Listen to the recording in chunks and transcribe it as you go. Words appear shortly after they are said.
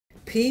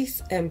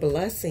Peace and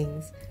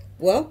blessings.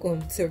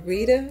 Welcome to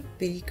Rita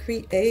Be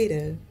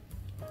Creative.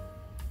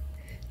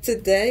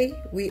 Today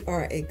we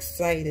are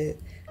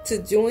excited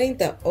to join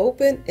the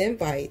open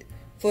invite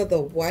for the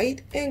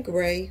White and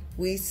Gray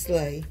We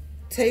Slay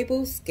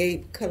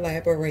Tablescape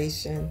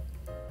collaboration.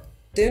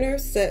 Dinner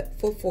set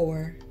for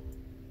 4.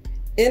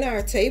 In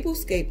our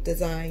tablescape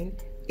design,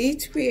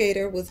 each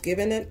creator was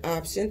given an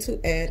option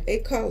to add a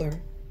color.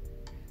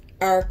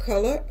 Our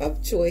color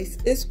of choice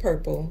is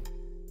purple.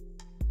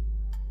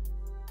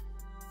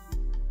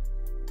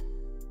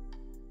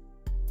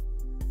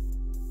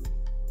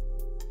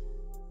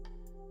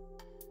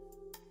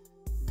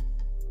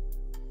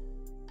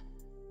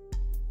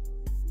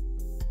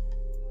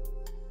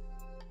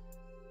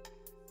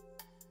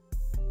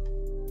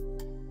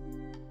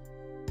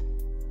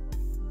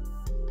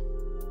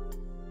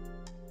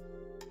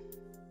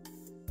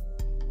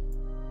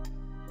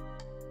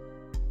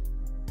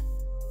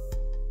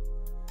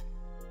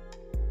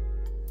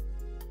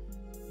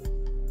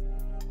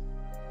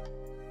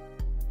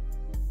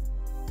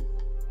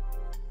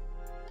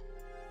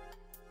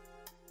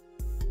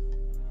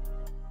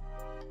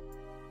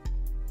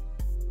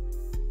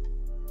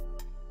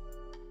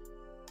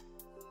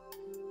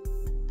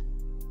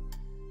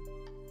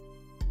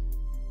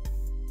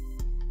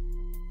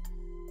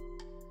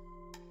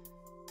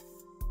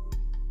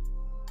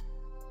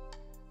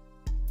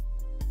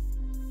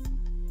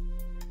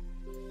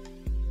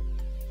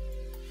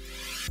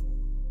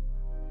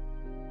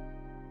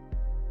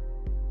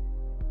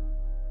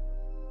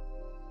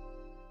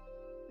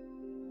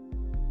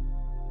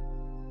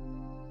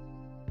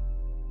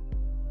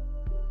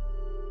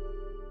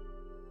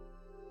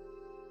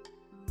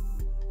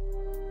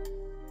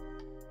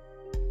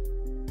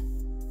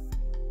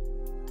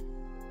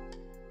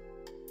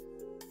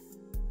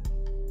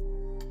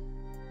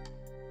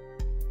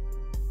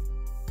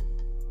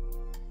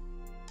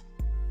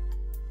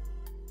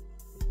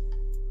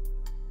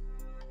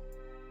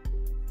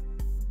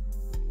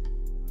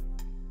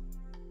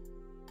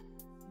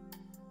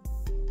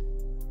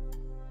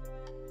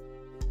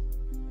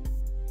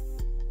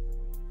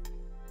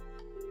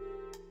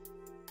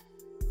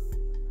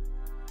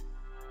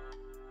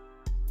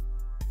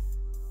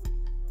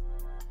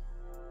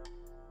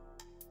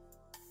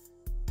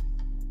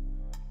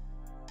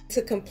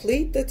 To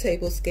complete the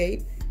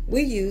tablescape,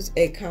 we use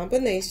a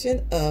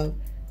combination of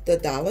the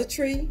Dollar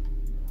Tree,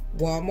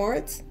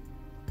 Walmart,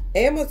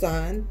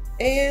 Amazon,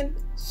 and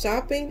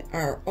shopping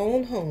our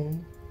own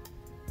home.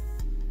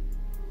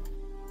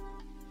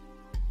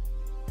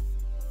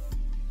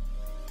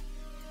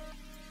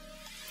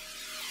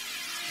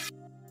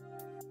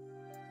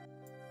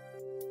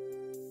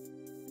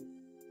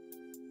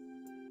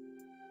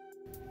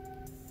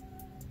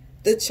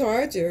 The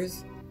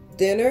chargers,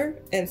 dinner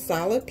and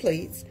solid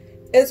plates,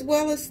 as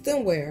well as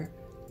stemware,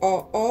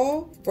 are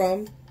all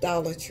from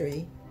Dollar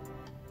Tree.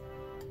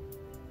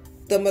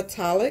 The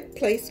metallic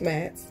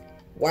placemats,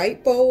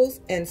 white bowls,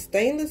 and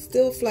stainless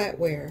steel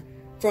flatware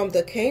from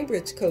the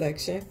Cambridge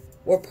collection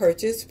were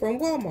purchased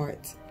from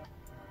Walmart.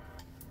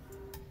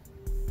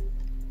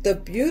 The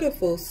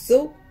beautiful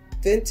silk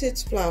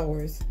vintage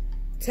flowers,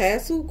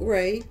 tassel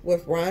gray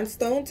with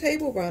rhinestone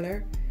table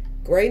runner,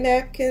 gray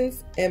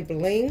napkins, and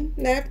bling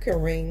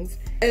napkin rings,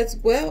 as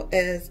well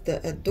as the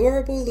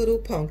adorable little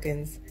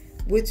pumpkins,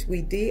 which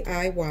we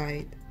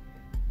DIY'd,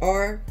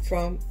 are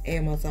from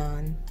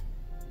Amazon.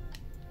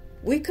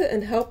 We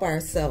couldn't help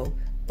ourselves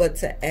but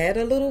to add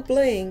a little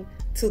bling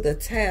to the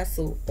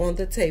tassel on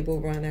the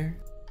table runner.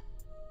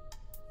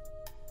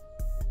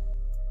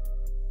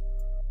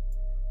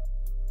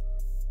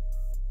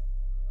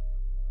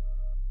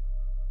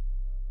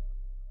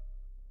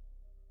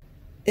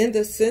 In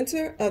the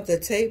center of the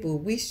table,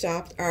 we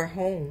shopped our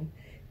home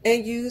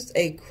and used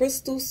a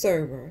crystal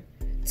server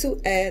to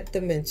add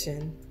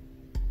dimension.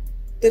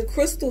 The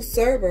crystal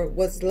server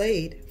was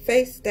laid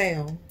face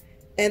down,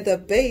 and the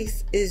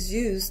base is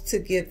used to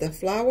give the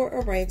flower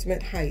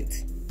arrangement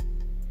height.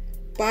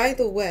 By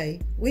the way,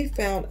 we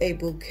found a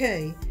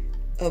bouquet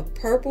of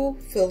purple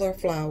filler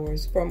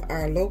flowers from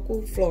our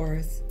local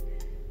florist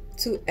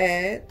to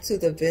add to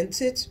the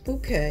vintage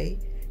bouquet,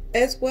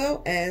 as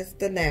well as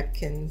the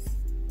napkins.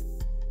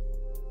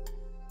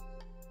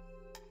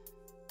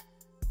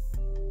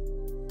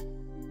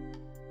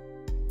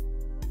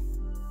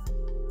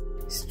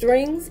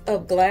 Strings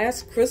of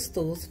glass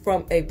crystals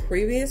from a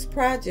previous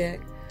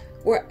project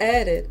were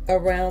added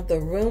around the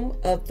rim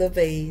of the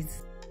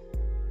vase.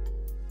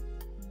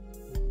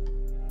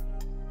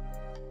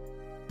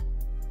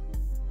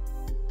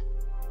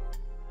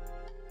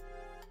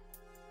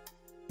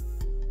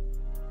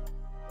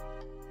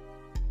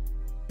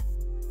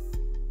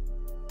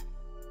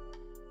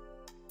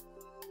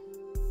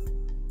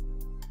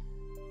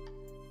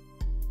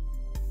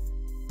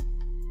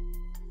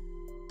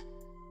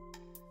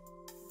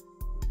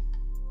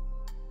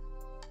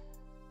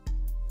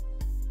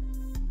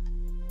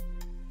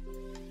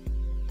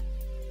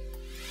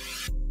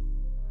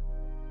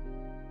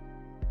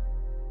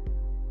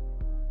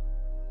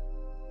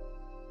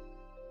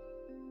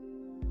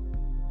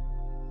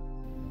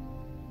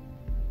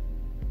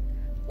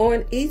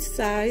 On each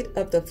side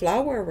of the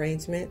flower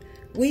arrangement,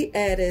 we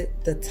added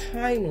the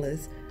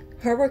timeless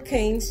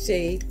hurricane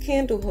shade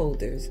candle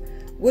holders,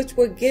 which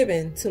were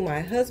given to my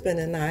husband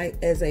and I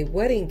as a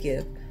wedding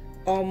gift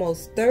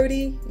almost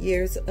 30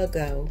 years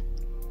ago.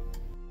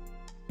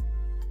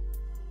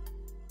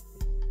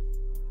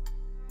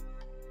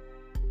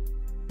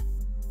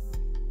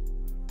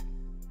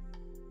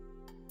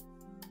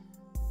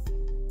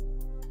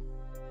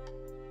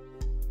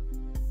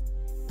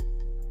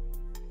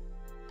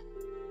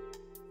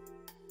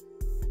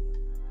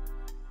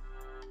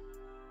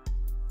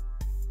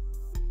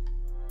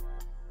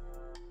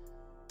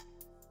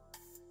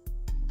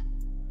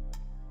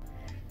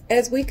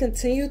 As we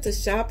continued to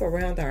shop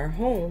around our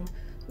home,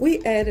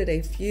 we added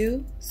a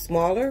few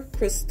smaller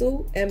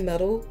crystal and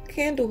metal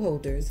candle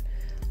holders,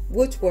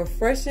 which were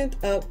freshened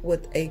up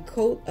with a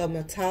coat of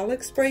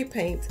metallic spray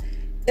paint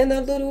and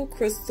a little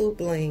crystal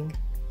bling.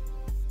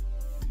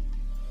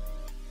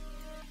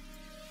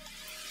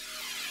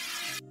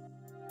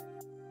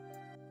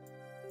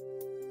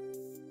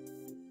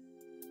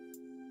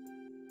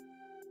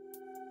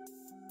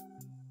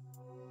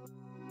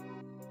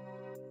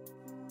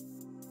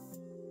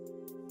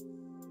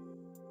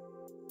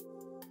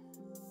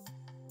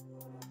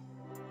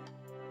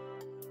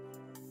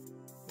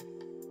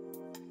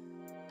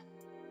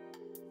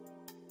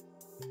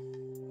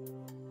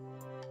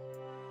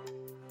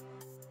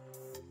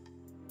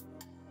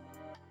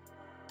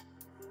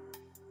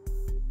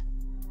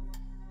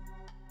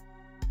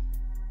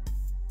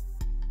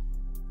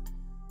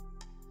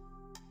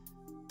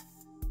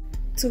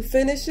 To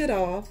finish it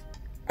off,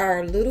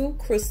 our little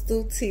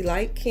crystal tea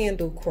light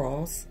candle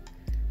cross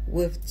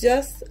with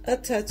just a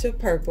touch of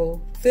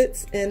purple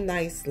fits in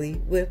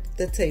nicely with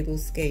the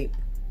tablescape.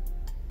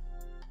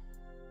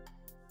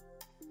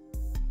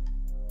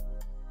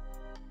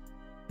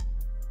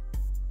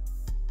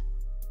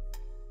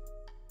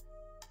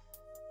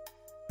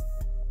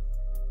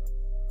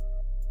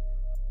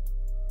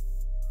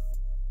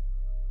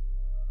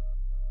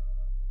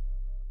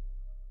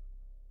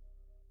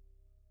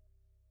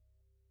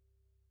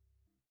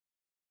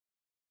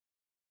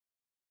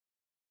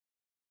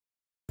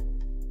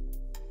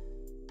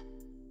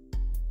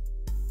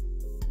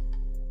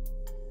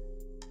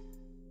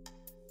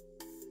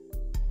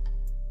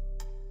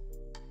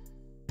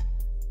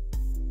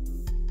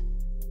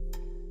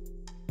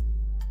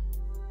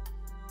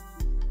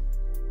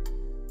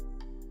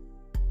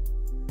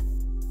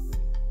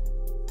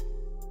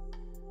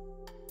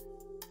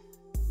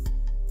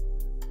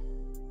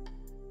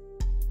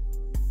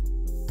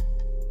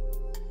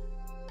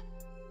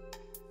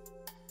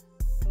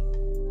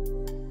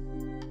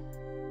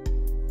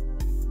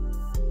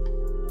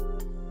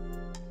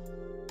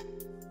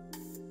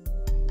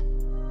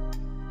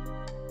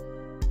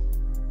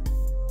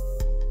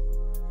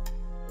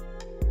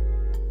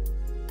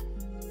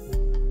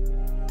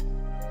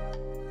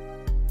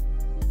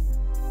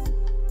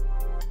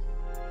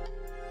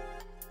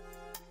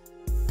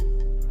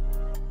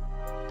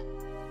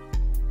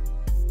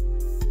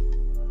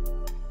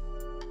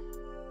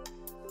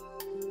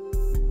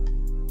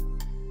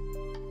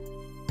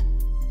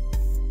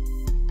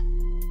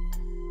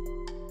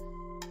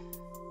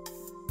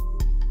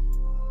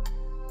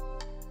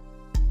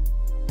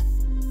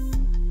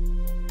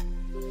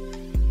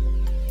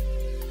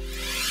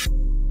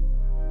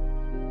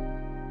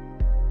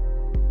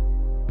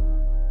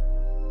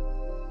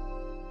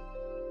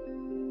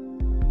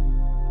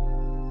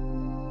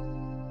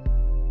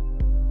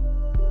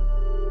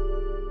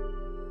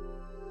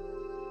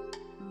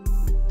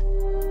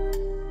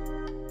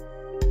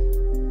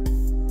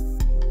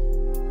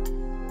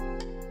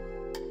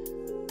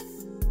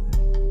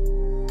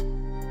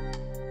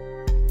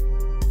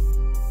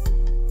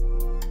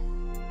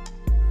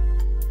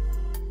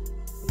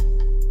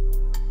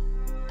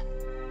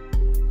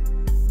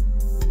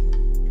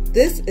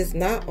 This is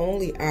not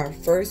only our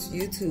first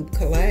YouTube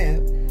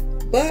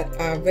collab, but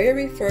our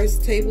very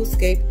first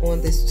tablescape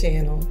on this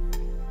channel.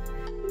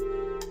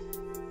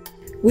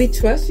 We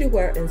trust you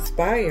were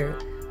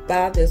inspired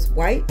by this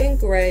white and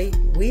gray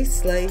We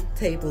Slay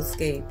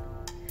tablescape.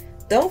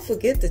 Don't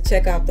forget to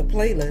check out the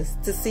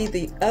playlist to see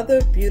the other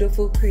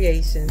beautiful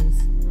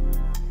creations.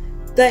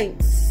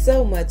 Thanks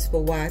so much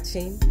for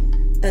watching.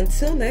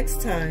 Until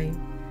next time,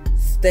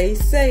 stay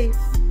safe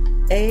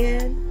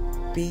and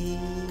be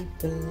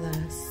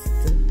blessed.